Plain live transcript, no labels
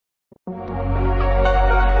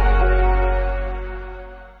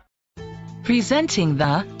Presenting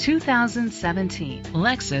the 2017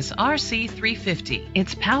 Lexus RC 350.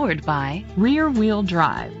 It's powered by rear-wheel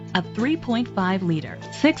drive, a 3.5-liter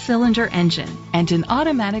six-cylinder engine, and an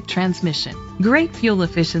automatic transmission. Great fuel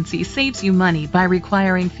efficiency saves you money by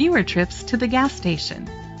requiring fewer trips to the gas station.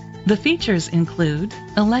 The features include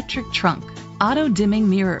electric trunk, auto-dimming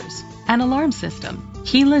mirrors, an alarm system,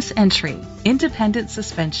 keyless entry, independent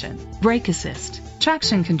suspension, brake assist,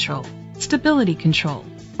 traction control, stability control,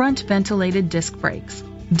 front ventilated disc brakes,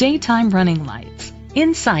 daytime running lights.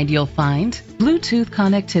 Inside you'll find Bluetooth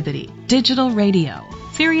connectivity, digital radio,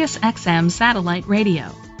 Sirius XM satellite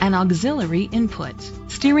radio, an auxiliary input,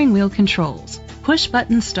 steering wheel controls, push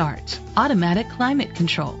button start, automatic climate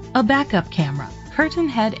control, a backup camera, curtain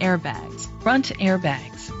head airbags, front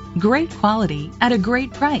airbags. Great quality at a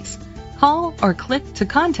great price. Call or click to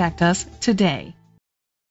contact us today.